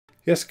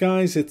Yes,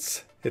 guys,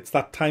 it's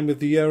that time of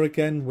the year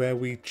again where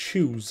we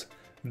choose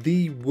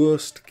the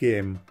worst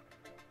game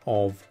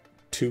of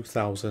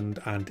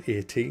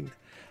 2018.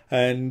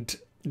 And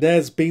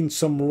there's been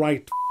some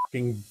right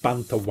f***ing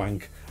banter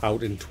wank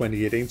out in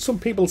 2018. Some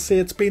people say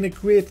it's been a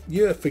great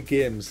year for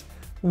games.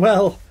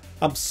 Well,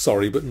 I'm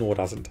sorry, but no, it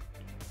hasn't.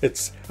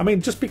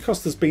 Just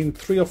because there's been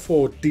 3 or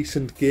 4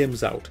 decent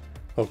games out,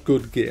 or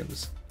good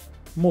games,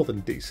 more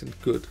than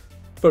decent, good,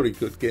 very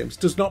good games,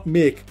 does not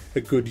make a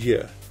good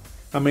year.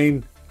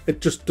 It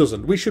just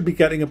doesn't. We should be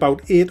getting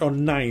about 8 or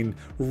 9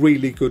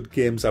 really good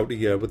games out a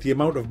year with the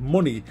amount of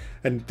money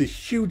and the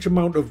huge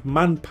amount of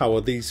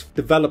manpower these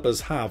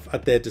developers have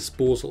at their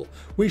disposal.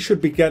 We should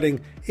be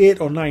getting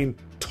 8 or 9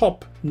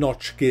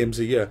 top-notch games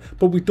a year,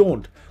 but we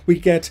don't. We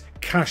get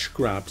cash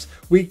grabs,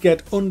 we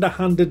get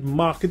underhanded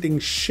marketing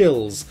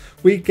shills,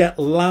 we get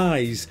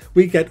lies,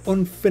 we get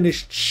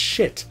unfinished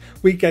shit,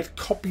 we get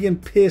copy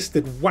and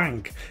pasted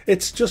wank.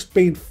 It's just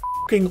been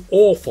fucking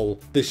awful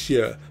this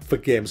year for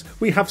games.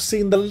 We have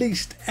seen the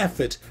least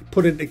effort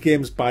put into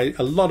games by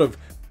a lot of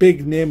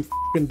big name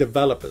fucking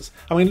developers.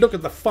 Look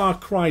at the Far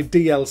Cry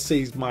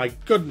DLCs, my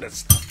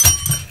goodness.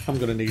 I'm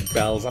going to need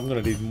bells. I'm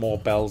going to need more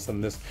bells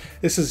than this.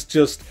 This is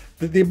just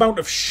the amount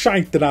of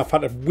shite that I've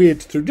had to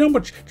wade through. Do you know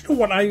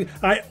what?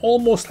 I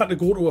almost had to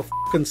go to a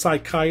fucking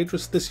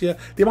psychiatrist this year.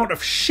 The amount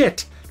of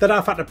shit that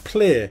I've had to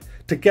play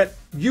to get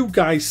you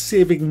guys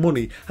saving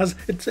money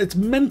it's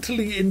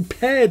mentally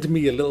impaired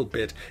me a little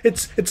bit.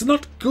 It's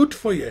not good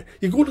for you.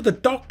 You go to the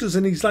doctors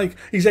and he's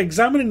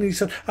examining and he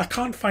said, I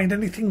can't find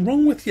anything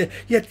wrong with you,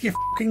 yet you're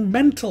fucking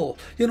mental.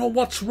 You know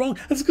what's wrong?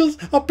 It's because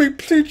I've been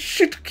playing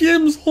shit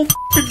games all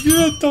fucking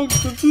year,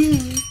 doctor.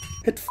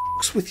 It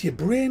fucks with your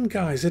brain,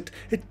 guys. It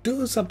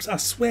does. I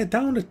swear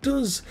down, it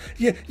does.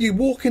 You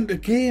walk into a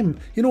game,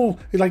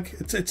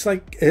 it's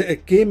like a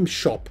game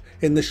shop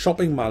in the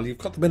shopping mall. You've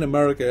got them in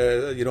America,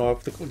 they're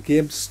called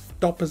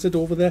GameStop, is it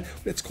over there?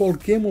 It's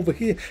called Game over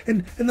here.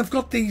 And they've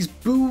got these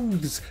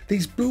booths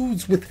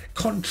with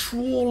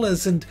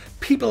controllers and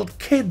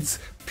kids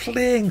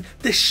playing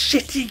the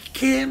shitty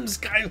games,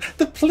 guys.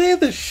 They play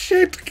the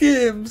shit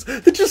games.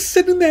 They're just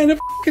sitting there in a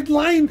fucking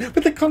line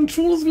with the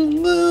controllers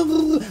going,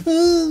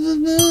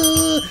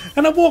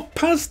 and I walk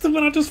past them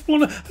and I just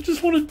want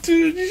to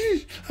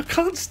do, I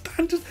can't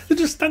stand it. They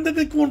just stand there,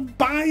 they go and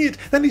buy it.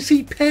 Then you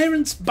see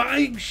parents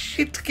buying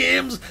shit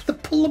games. They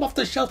pull them off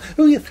the shelf.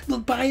 Oh yes, we'll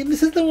buy it.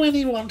 This is the one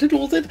he wanted.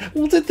 Was it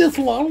this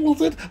one?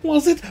 Was it?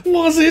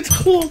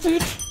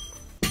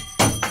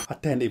 I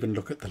didn't even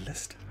look at the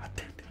list.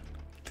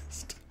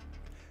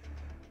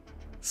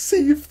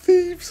 Sea of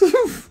Thieves.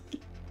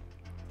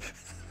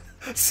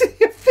 Sea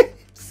of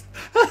Thieves.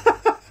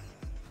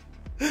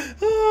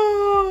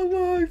 Oh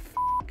my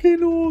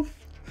fucking oath.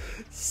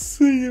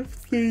 Sea of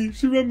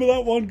Thieves. You remember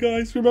that one,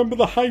 guys? Remember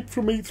the hype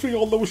from E3?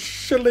 All those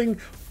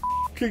shilling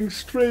fucking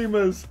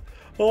streamers.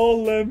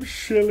 All them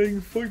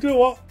shilling. You know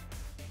what?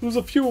 There was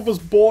a few of us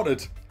bought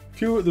it.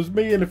 There's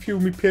me and a few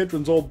of my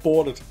patrons all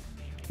bought it.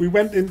 We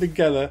went in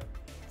together.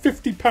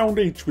 £50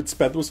 each we'd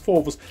spent. There was 4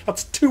 of us.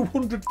 That's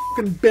 200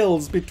 fucking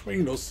bills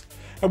between us.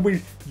 And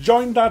we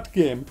joined that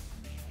game,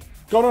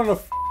 got on a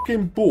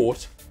fucking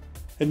boat,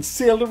 and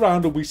sailed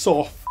around, and we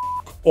saw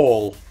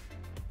all.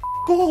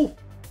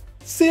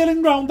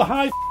 Sailing around the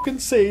high fucking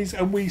seas,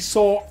 and we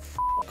saw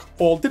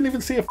all. Didn't even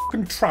see a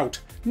fucking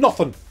trout.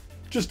 Nothing.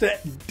 Just a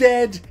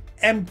dead,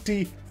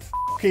 empty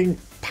fucking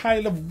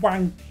pile of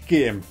wank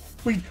game.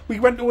 We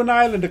went to an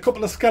island, a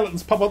couple of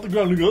skeletons pop out the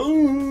ground and go,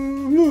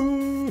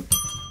 ooh.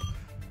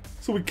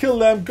 So we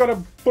killed them, got a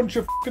bunch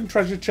of fucking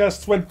treasure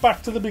chests, went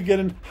back to the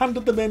beginning,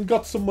 handed them in,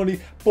 got some money,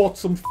 bought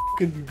some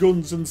fucking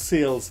guns and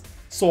sails,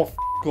 saw f***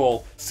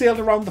 all. Sailed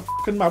around the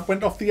fucking map,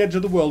 went off the edge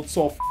of the world,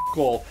 saw f***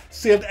 all.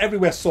 Sailed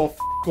everywhere, saw f***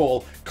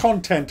 all.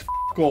 Content,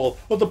 f*** all.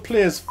 Other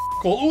players, f***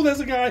 all. Oh, there's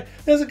a guy,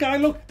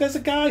 look, there's a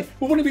guy.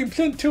 We've only been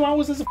playing 2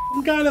 hours, there's a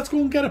fucking guy, let's go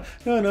and get him.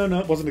 No,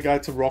 it wasn't a guy,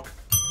 it's a rock.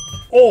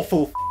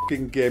 Awful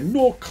fucking game,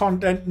 no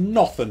content,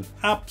 nothing.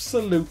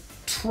 Absolute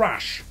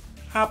trash.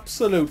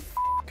 Absolute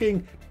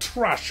fucking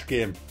trash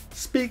game.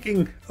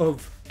 Speaking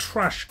of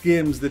trash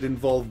games that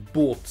involve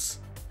boats,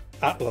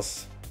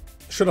 Atlas.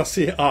 Should I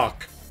say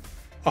Ark?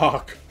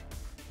 Ark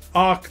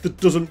that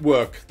doesn't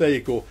work. There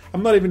you go.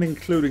 I'm not even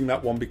including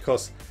that one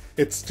because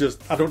it's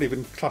just, I don't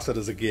even class it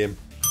as a game.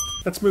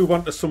 Let's move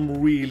on to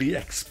some really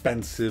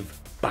expensive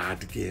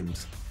bad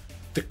games.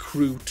 The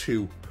Crew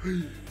 2.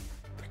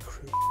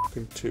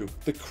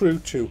 The Crew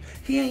 2.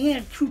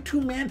 Yeah, Crew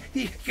 2, man.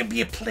 You can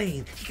be a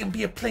plane.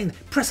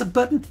 Press a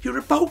button, you're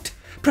a boat.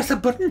 Press a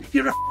button,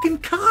 you're a fucking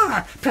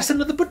car. Press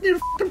another button, you're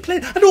a fucking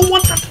plane. I don't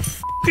want that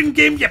fucking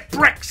game, you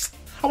pricks.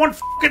 I want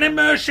fucking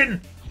immersion.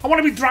 I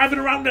want to be driving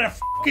around in a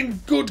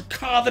fucking good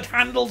car that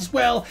handles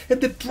well and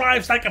that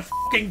drives like a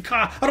fucking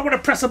car. I don't want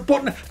to press a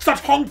button, start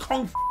Hong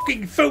Kong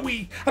fucking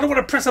phooey. I don't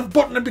want to press a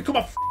button and become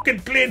a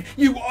fucking plane,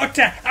 you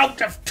utter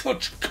out of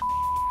touch.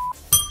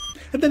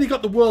 And then you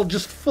got the world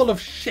just full of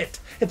shit.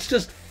 It's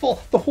just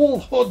full. The whole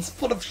hood's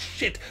full of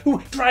shit.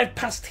 Ooh, drive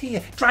past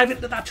here, drive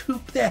into that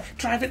hoop there,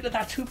 drive into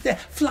that hoop there,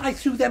 fly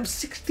through them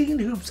 16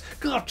 hoops.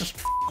 God, just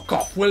fuck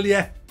off, will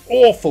ya?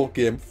 Awful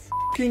game.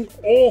 Fucking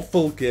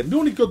awful game. The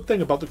only good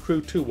thing about the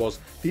Crew 2 was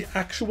the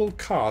actual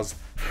cars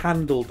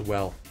handled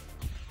well.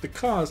 The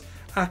cars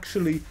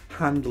actually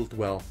handled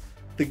well.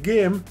 The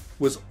game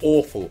was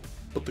awful,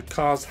 but the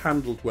cars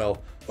handled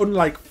well.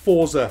 Unlike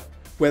Forza,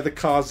 where the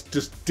cars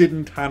just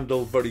didn't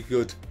handle very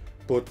good.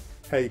 But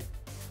hey,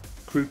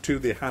 Crew 2,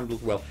 they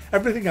handled well.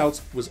 Everything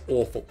else was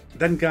awful.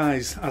 Then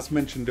guys, as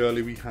mentioned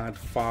earlier, we had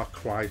Far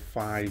Cry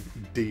 5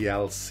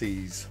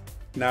 DLCs.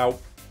 Now,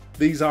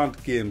 these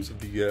aren't games of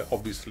the year,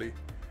 obviously,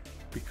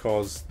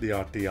 because they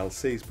are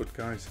DLCs, but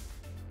guys,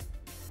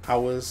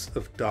 Hours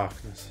of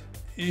Darkness.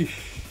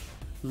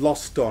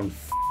 Lost on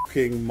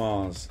fucking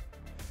Mars.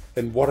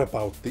 And what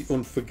about the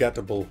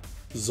unforgettable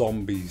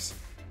Zombies?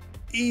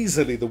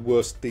 Easily the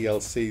worst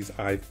DLCs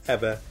I've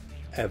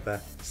ever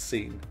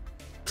seen.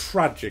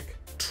 Tragic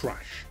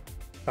trash.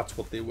 That's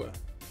what they were.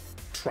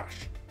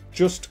 Trash.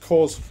 Just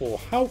Cause 4.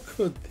 How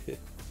could they?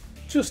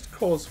 Just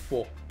Cause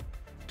 4.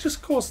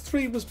 Just Cause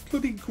 3 was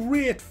bloody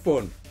great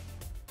fun.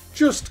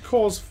 Just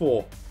Cause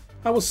 4.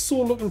 I was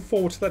so looking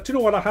forward to that. Do you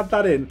know what? I had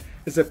that in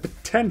as a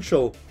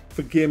potential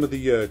for Game of the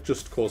Year,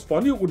 Just Cause 4.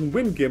 I knew it wouldn't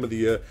win Game of the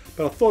Year,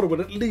 but I thought it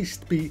would at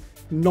least be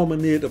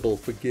nominatable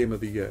for Game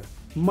of the Year.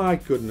 My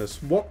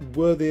goodness, what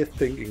were they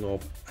thinking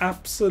of?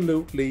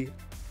 Absolutely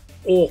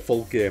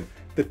awful game.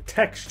 The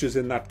textures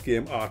in that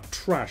game are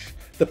trash.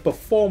 The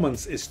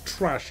performance is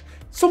trash.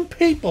 Some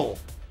people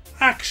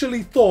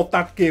actually thought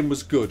that game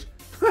was good.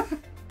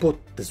 But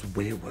there's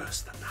way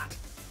worse than that.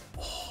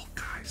 Oh,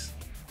 guys.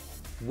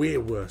 Way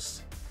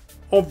worse.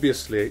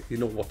 Obviously, you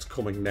know what's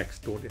coming next,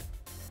 don't you?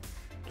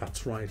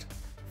 That's right.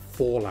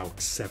 Fallout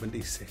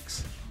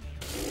 76.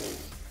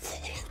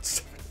 Fallout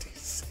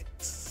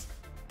 76.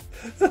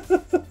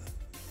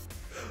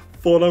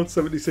 Fallout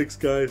 76,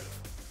 guys.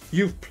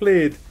 You've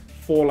played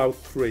Fallout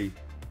 3.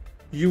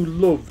 You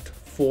loved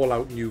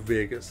Fallout New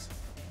Vegas.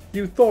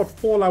 You thought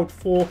Fallout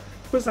 4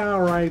 was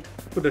alright,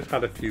 but it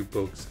had a few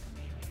bugs.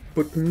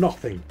 But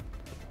nothing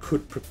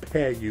could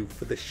prepare you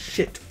for the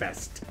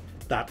shitfest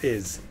that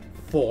is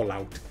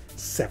Fallout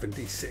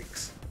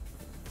 76.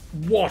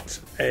 What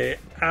a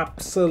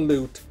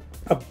absolute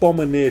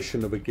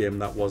abomination of a game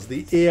that was.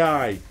 The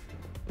AI,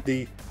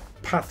 the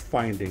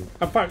pathfinding.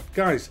 In fact,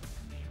 guys,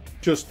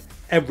 just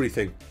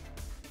everything.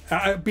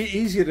 It'd be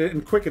easier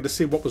and quicker to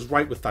see what was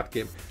right with that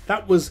game.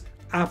 That was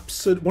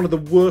one of the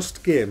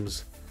worst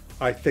games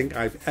I think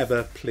I've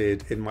ever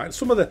played in my.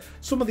 Some of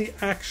the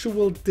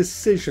actual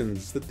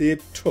decisions that they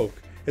took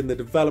in the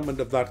development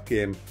of that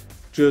game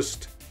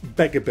just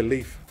beg a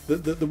belief.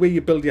 The way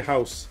you build your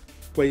house,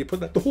 where you put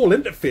that, the whole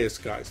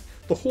interface, guys,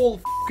 the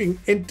whole fucking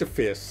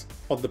interface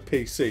on the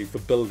PC for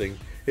building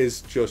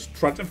is just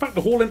tragic. In fact,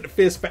 the whole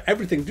interface for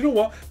everything. Do you know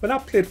what? When I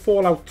played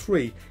Fallout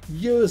 3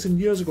 years and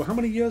years ago, how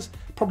many years?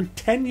 Probably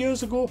 10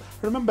 years ago.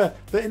 I remember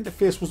the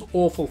interface was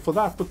awful for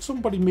that, but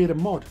somebody made a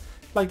mod.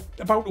 Like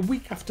about a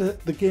week after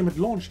the game had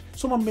launched,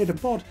 someone made a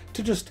mod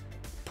to just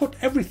put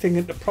everything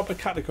into proper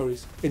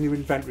categories in your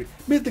inventory.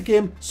 Made the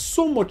game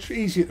so much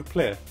easier to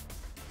play.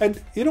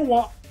 And you know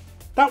what?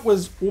 That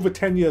was over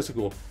 10 years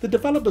ago. The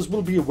developers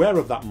will be aware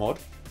of that mod.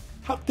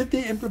 Did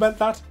they implement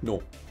that?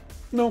 No.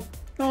 No.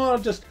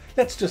 No,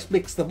 let's just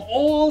mix them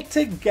all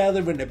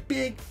together in a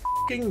big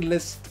fucking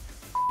list.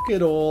 Fuck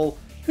it all.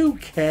 Who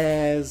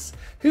cares?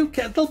 Who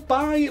cares? They'll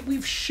buy it.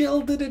 We've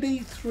shilled it at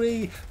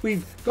E3.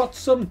 We've got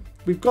some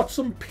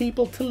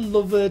people to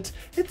love it.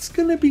 It's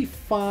gonna be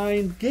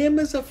fine.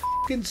 Gamers are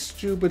fucking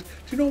stupid.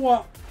 Do you know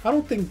what? I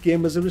don't think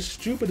gamers are as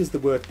stupid as they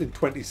were in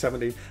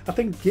 2017. I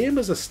think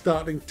gamers are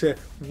starting to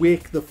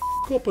wake the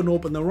fuck up and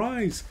open their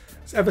eyes.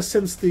 Ever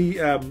since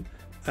the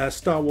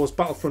Star Wars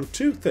Battlefront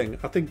 2 thing,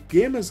 I think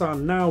gamers are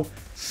now,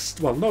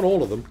 well, not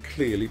all of them,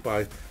 clearly,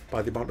 by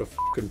the amount of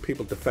fucking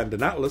people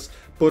defending Atlas,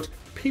 but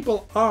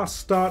people are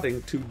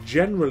starting to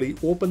generally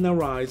open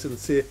their eyes and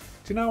say, do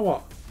you know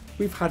what?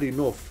 We've had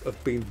enough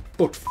of being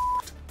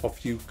butt-fucked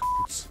off you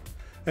cunts.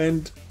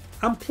 And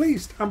I'm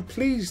pleased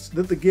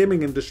that the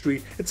gaming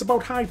industry, it's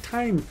about high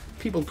time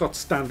people got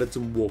standards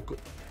and woke up.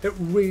 It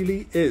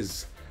really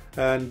is.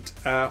 And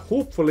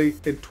hopefully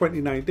in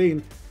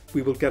 2019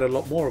 we will get a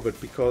lot more of it,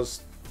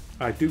 because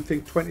I do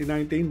think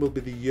 2019 will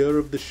be the year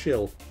of the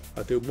shill.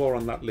 I'll do more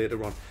on that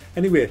later on.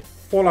 Anyway,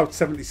 Fallout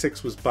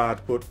 76 was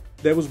bad, but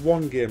there was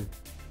one game.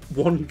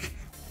 There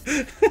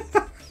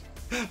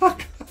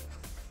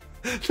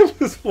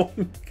was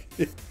one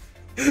game.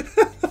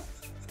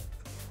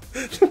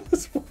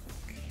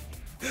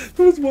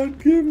 There was one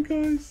game,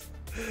 guys,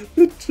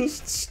 that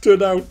just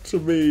stood out to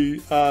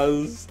me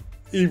as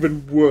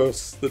even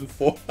worse than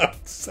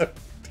Fallout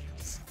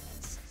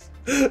 76.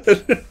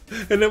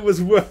 And it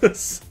was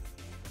worse.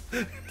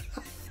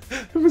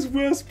 It was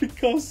worse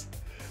because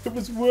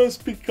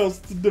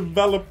the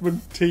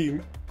development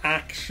team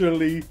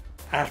actually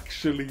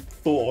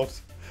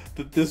thought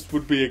that this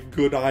would be a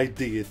good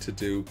idea to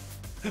do.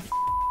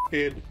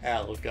 In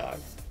hell,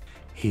 guys.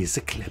 Here's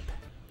a clip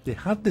they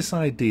had this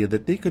idea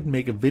that they could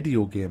make a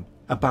video game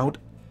about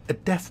a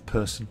deaf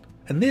person.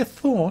 And they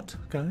thought,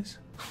 guys,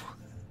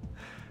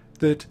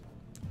 that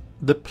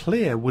the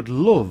player would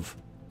love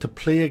to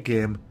play a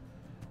game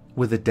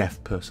with a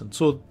deaf person.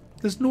 So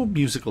there's no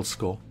musical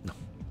score,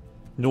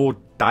 no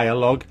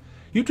dialogue.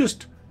 You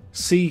just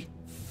see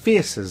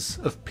faces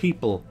of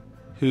people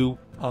who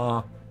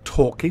are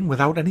talking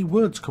without any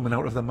words coming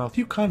out of their mouth.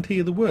 You can't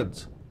hear the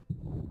words.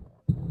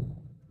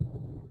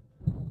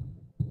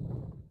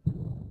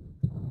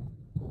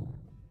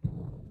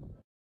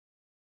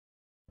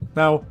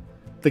 Now,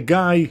 the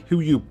guy who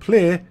you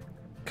play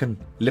can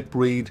lip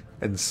read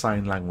and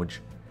sign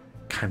language.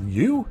 Can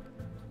you?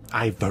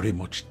 I very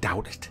much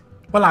doubt it.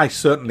 Well, I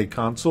certainly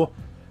can't, so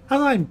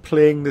as I'm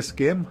playing this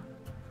game,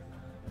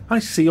 I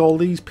see all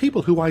these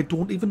people who I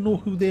don't even know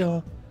who they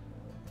are.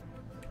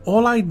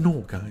 All I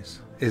know, guys,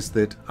 is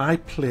that I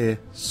play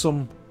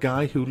some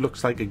guy who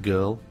looks like a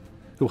girl,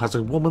 who has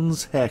a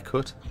woman's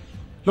haircut,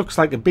 looks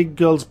like a big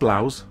girl's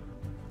blouse,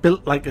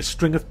 built like a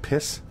string of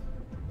piss,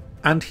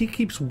 and he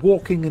keeps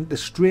walking into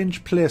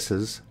strange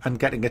places and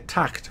getting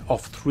attacked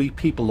off 3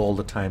 people all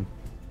the time.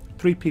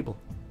 3 people.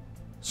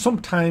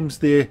 Sometimes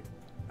they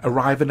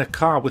arrive in a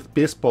car with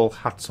baseball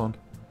hats on,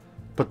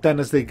 but then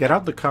as they get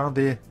out the car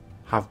they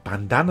have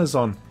bandanas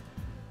on.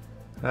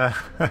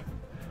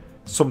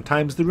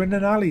 Sometimes they're in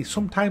an alley,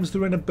 sometimes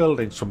they're in a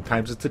building,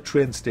 sometimes it's a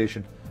train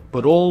station,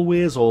 but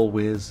always,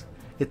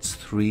 it's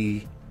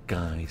 3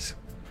 guys.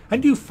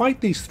 And you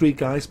fight these 3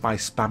 guys by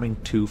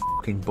spamming 2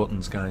 fucking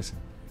buttons, guys.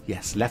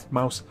 Yes, left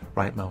mouse,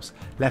 right mouse,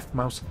 left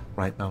mouse,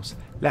 right mouse,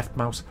 left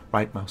mouse,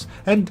 right mouse.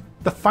 And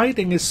the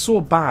fighting is so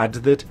bad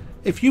that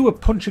if you were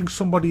punching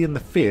somebody in the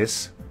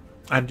face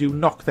and you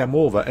knock them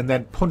over and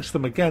then punch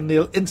them again,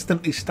 they'll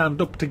instantly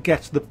stand up to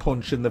get the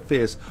punch in the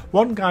face.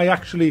 One guy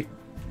actually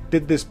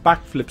did this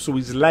backflip so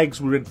his legs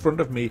were in front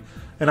of me,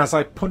 and as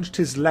I punched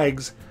his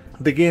legs,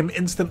 the game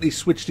instantly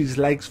switched his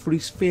legs for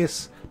his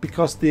face,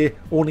 because they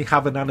only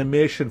have an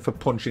animation for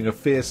punching a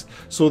face,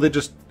 so they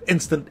just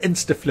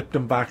insta-flipped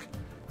him back.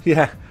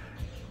 Yeah,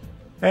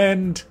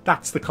 and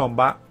that's the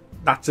combat.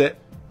 That's it.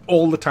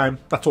 All the time.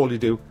 That's all you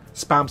do.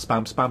 Spam,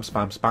 spam, spam,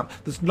 spam, spam.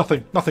 There's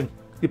nothing.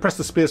 You press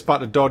the space bar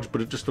to dodge, but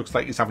it just looks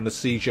like he's having a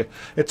seizure.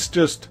 It's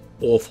just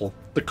awful.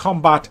 The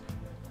combat,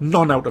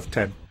 none out of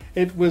 10.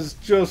 It was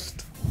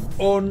just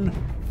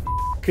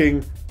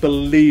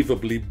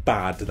unbelievably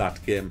bad,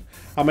 that game.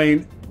 I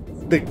mean,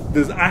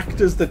 there's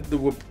actors that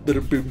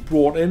have been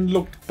brought in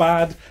looked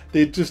bad.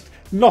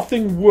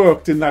 Nothing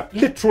worked in that.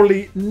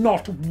 Literally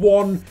not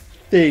one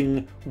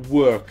thing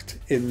worked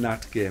in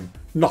that game.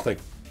 Nothing.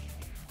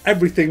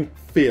 Everything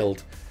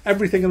failed.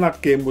 Everything in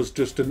that game was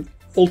just an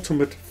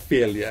ultimate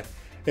failure.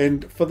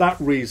 And for that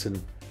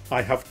reason,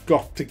 I have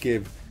got to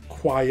give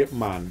Quiet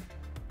Man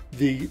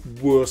the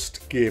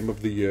worst game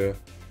of the year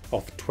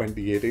of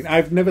 2018.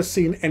 I've never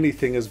seen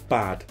anything as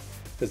bad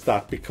as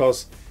that,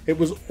 because it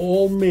was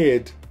all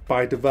made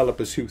by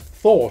developers who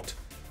thought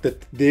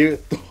that they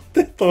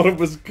thought it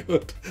was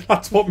good.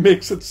 That's what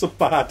makes it so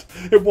bad.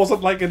 It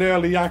wasn't like an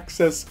early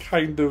access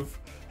kind of,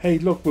 hey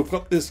look, we've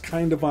got this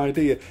kind of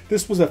idea.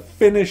 This was a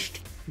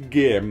finished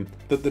game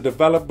that the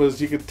developers,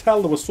 you could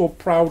tell they were so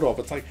proud of.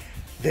 It's like,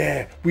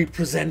 there, we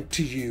present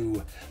to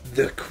you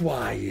The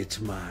Quiet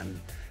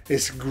Man.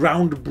 This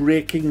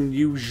groundbreaking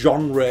new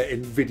genre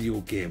in video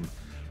game,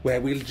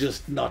 where we'll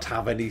just not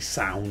have any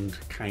sound,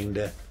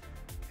 kinda.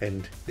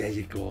 And there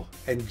you go.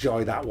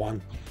 Enjoy that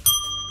one.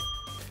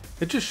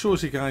 It just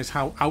shows you guys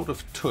how out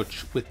of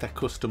touch with their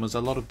customers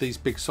a lot of these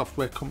big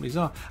software companies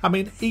are. I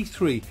mean,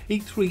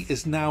 E3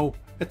 is now,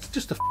 it's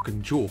just a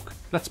fucking joke,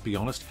 let's be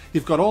honest.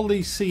 You've got all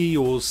these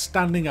CEOs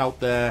standing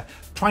out there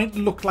trying to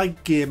look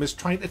like gamers,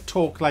 trying to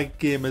talk like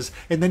gamers,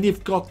 and then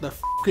you've got the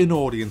fucking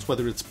audience,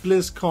 whether it's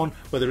BlizzCon,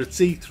 whether it's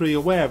E3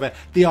 or wherever,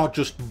 they are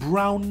just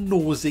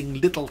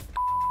brown-nosing little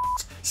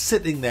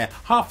sitting there.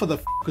 Half of the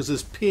fuckers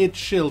is paid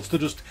shills to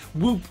just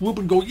whoop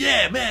and go,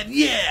 yeah man,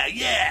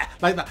 yeah,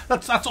 like that.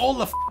 That's all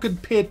they're fucking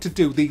paid to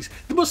do. They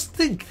must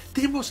think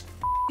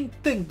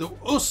that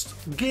us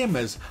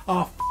gamers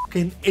are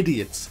fucking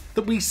idiots,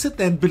 that we sit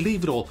there and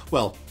believe it all.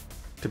 Well,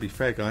 to be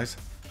fair, guys,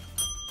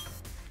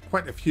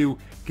 quite a few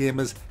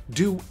gamers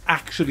do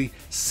actually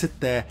sit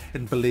there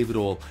and believe it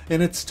all,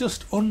 and it's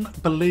just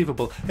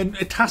unbelievable. And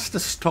it has to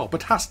stop,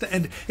 it has to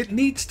end, it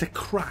needs to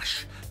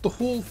crash. The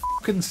whole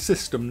fucking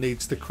system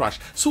needs to crash.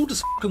 So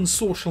does fucking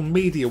social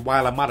media,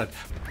 while I'm at it.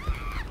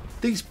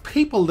 These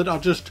people that are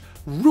just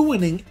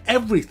ruining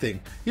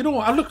everything. You know,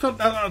 I looked at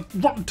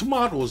Rotten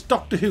Tomatoes,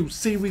 Doctor Who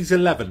Series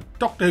 11.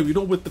 Doctor Who, you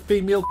know, with the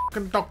female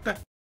fucking doctor.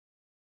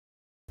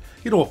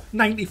 You know,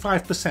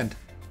 95%.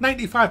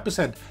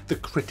 95%. The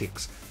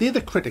critics. They're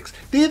the critics.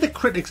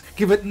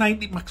 Give it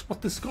 90. Max,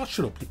 what this got?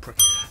 Shut up, you prick.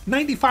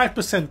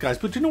 95%, guys.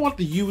 But you know what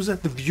the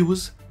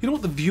viewers? You know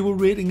what the viewer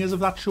rating is of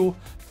that show?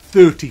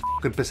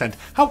 30%.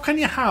 How can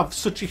you have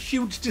such a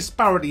huge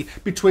disparity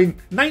between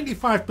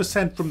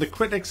 95% from the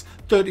critics,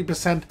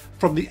 30%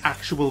 from the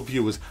actual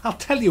viewers? I'll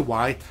tell you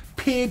why.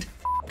 Paid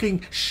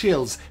fucking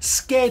shills,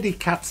 scaredy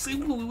cats.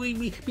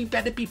 We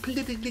better be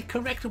politically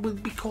correct or we'll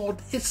be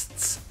called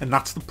ists. And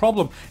that's the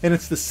problem. And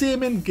it's the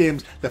same in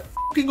games. They're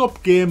fucking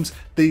up games.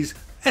 These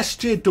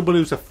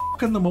SJWs are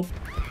fucking them up.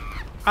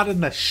 Adding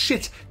their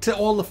shit to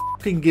all the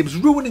fucking games,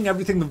 ruining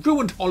everything. They've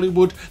ruined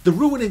Hollywood, they're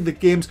ruining the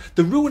games,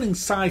 they're ruining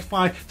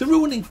sci-fi, they're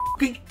ruining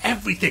fucking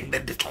everything, the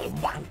little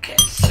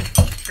wankers.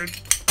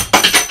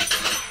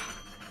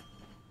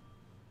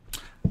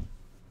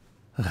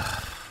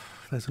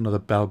 There's another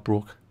bell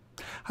broke.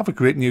 Have a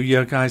great new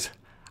year, guys.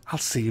 I'll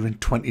see you in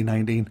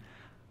 2019.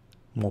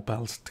 More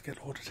bells to get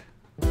ordered.